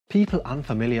People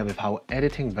unfamiliar with how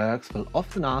editing works will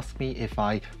often ask me if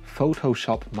I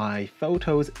Photoshop my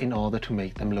photos in order to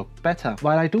make them look better.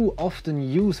 While I do often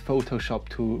use Photoshop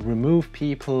to remove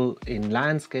people in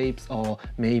landscapes or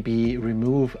maybe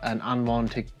remove an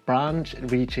unwanted branch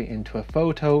reaching into a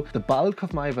photo, the bulk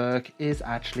of my work is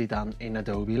actually done in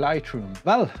Adobe Lightroom.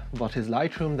 Well, what is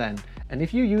Lightroom then? And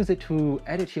if you use it to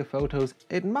edit your photos,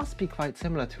 it must be quite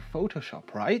similar to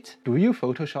Photoshop, right? Do you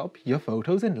Photoshop your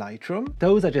photos in Lightroom?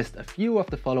 Those are just a few of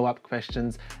the follow-up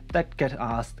questions that get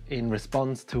asked in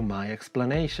response to my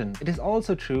explanation. It is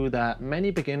also true that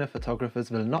many beginner photographers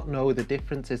will not know the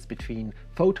differences between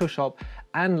Photoshop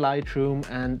and Lightroom,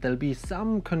 and there'll be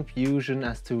some confusion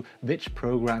as to which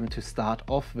program to start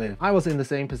off with. I was in the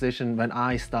same position when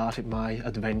I started my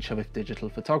adventure with digital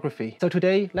photography. So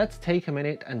today, let's take a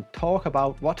minute and talk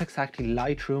about what exactly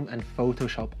Lightroom and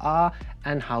Photoshop are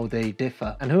and how they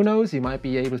differ. And who knows, you might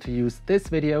be able to use this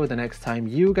video the next time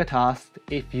you get asked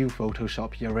if you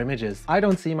Photoshop your images. I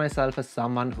don't see myself as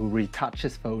someone who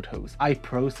retouches photos. I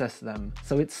process them.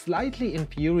 So it slightly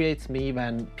infuriates me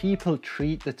when people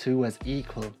treat the two as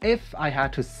equal. If I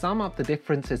had to sum up the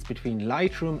differences between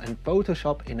Lightroom and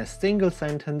Photoshop in a single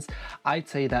sentence, I'd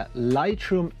say that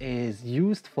Lightroom is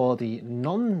used for the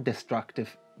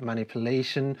non-destructive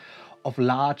manipulation of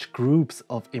large groups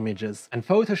of images, and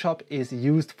Photoshop is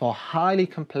used for highly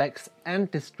complex and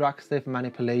destructive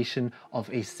manipulation of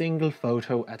a single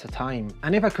photo at a time.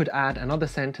 And if I could add another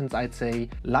sentence, I'd say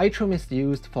Lightroom is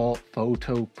used for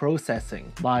photo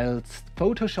processing, whilst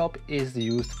Photoshop is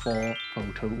used for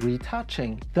photo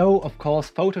retouching. Though of course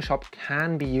Photoshop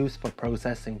can be used for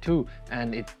processing too,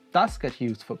 and it does get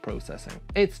used for processing.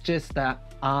 It's just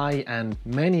that I and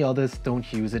many others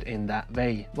don't use it in that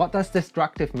way. What does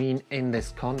destructive mean in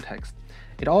this context?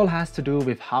 It all has to do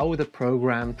with how the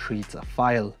program treats a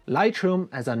file. Lightroom,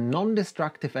 as a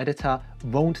non-destructive editor,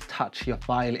 won't touch your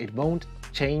file. It won't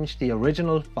change the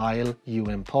original file you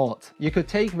import. You could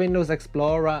take Windows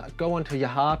Explorer, go onto your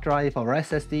hard drive or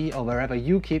SSD or wherever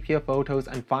you keep your photos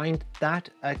and find that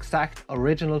exact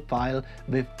original file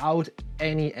without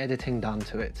any editing done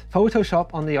to it. Photoshop,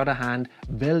 on the other hand,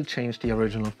 will change the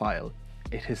original file.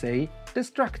 It is a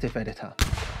destructive editor.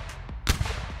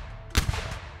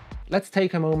 Let's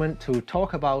take a moment to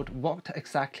talk about what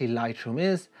exactly Lightroom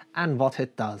is and what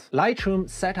it does. Lightroom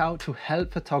set out to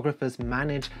help photographers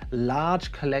manage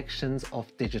large collections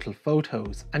of digital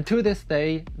photos. And to this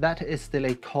day, that is still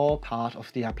a core part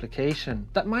of the application.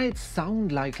 That might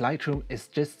sound like Lightroom is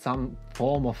just some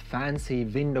form of fancy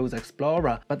Windows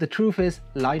Explorer, but the truth is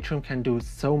Lightroom can do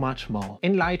so much more.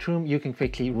 In Lightroom, you can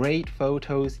quickly rate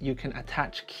photos, you can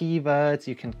attach keywords,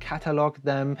 you can catalog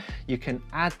them, you can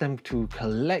add them to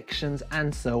collections,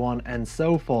 and so on and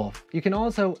so forth. You can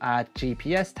also add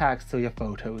GPS tags to your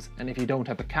photos, and if you don't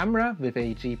have a camera with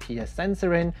a GPS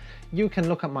sensor in, you can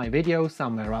look at my video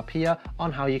somewhere up here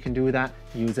on how you can do that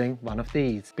using one of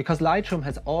these. Because Lightroom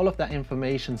has all of that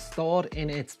information stored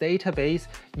in its database,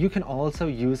 you can also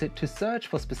use it to search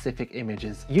for specific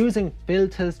images. Using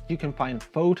filters, you can find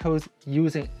photos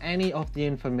using any of the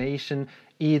information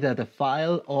either the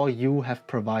file or you have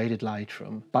provided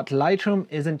Lightroom. But Lightroom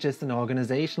isn't just an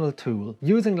organizational tool.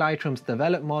 Using Lightroom's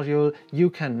develop module,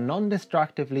 you can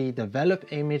non-destructively develop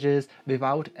images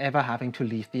without ever having to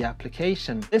leave the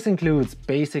application. This includes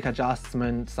basic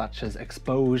adjustments such as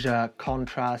exposure,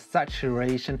 contrast,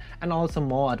 saturation, and also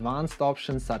more advanced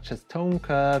options such as tone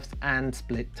curves and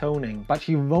split toning. But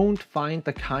you won't find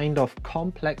the kind of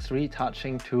complex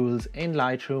retouching tools in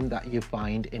Lightroom that you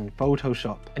find in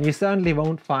Photoshop. And you certainly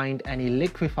won't find any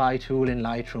liquify tool in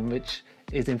Lightroom, which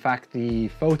is in fact the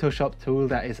Photoshop tool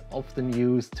that is often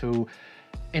used to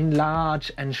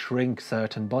enlarge and shrink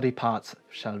certain body parts,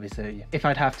 shall we say. If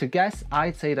I'd have to guess,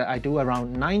 I'd say that I do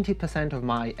around 90% of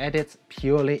my edits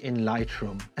purely in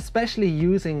Lightroom. Especially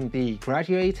using the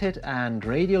graduated and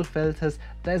radial filters,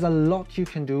 there's a lot you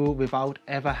can do without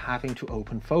ever having to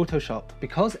open Photoshop.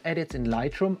 Because edits in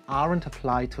Lightroom aren't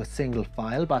applied to a single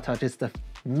file, but are just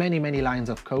many lines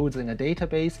of codes in a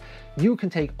database, you can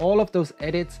take all of those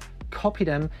edits, copy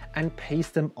them and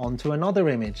paste them onto another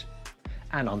image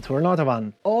and onto another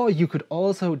one. Or you could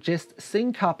also just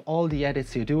sync up all the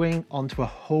edits you're doing onto a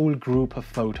whole group of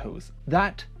photos.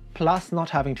 That, plus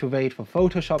not having to wait for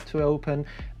Photoshop to open,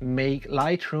 make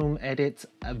Lightroom edits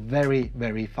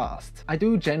very fast. I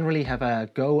do generally have a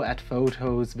go at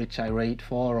photos which I rate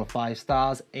 4 or 5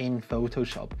 stars in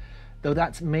Photoshop, though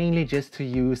that's mainly just to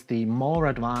use the more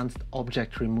advanced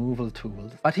object removal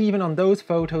tools. But even on those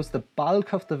photos, the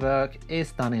bulk of the work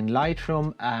is done in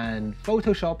Lightroom and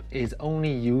Photoshop is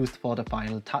only used for the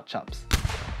final touch-ups.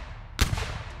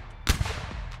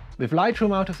 With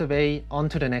Lightroom out of the way, on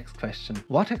to the next question.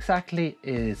 What exactly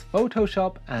is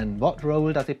Photoshop and what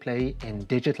role does it play in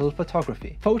digital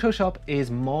photography? Photoshop is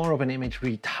more of an image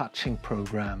retouching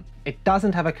program. It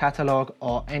doesn't have a catalog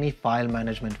or any file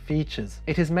management features.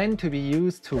 It is meant to be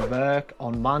used to work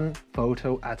on one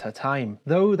photo at a time,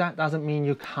 though that doesn't mean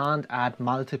you can't add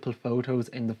multiple photos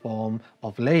in the form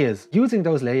of layers. Using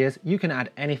those layers, you can add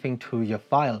anything to your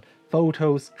file.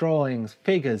 Photos, drawings,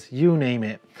 figures, you name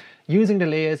it. Using the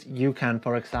layers, you can,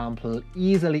 for example,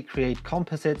 easily create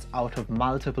composites out of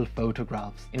multiple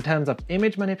photographs. In terms of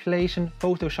image manipulation,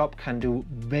 Photoshop can do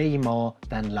way more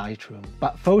than Lightroom.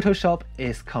 But Photoshop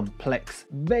is complex,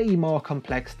 way more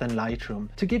complex than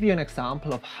Lightroom. To give you an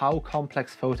example of how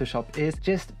complex Photoshop is,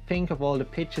 just think of all the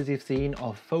pictures you've seen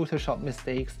of Photoshop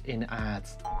mistakes in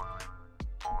ads.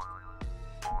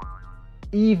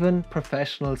 Even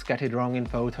professionals get it wrong in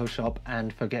Photoshop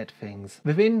and forget things.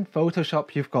 Within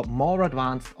Photoshop, you've got more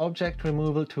advanced object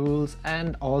removal tools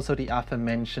and also the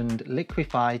aforementioned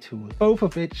Liquify tool, both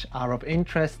of which are of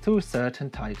interest to certain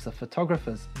types of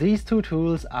photographers. These two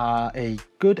tools are a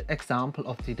good example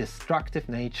of the destructive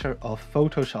nature of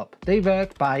Photoshop. They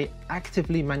work by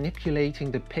actively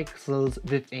manipulating the pixels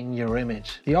within your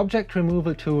image. The object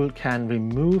removal tool can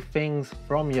remove things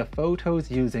from your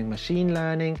photos using machine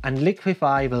learning, and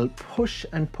Liquify will push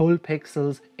and pull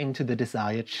pixels into the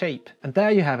desired shape. And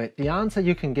there you have it, the answer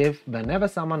you can give whenever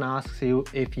someone asks you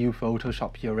if you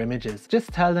Photoshop your images.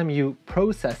 Just tell them you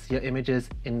process your images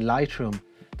in Lightroom.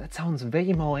 That sounds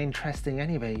way more interesting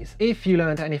anyways. If you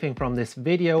learned anything from this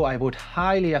video, I would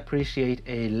highly appreciate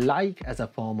a like as a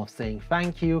form of saying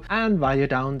thank you. And while you're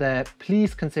down there,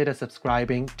 please consider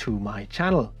subscribing to my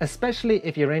channel, especially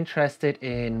if you're interested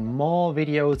in more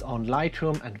videos on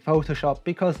Lightroom and Photoshop,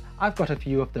 because I've got a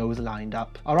few of those lined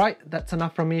up. Alright, that's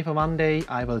enough from me for Monday.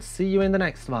 I will see you in the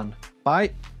next one.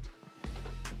 Bye.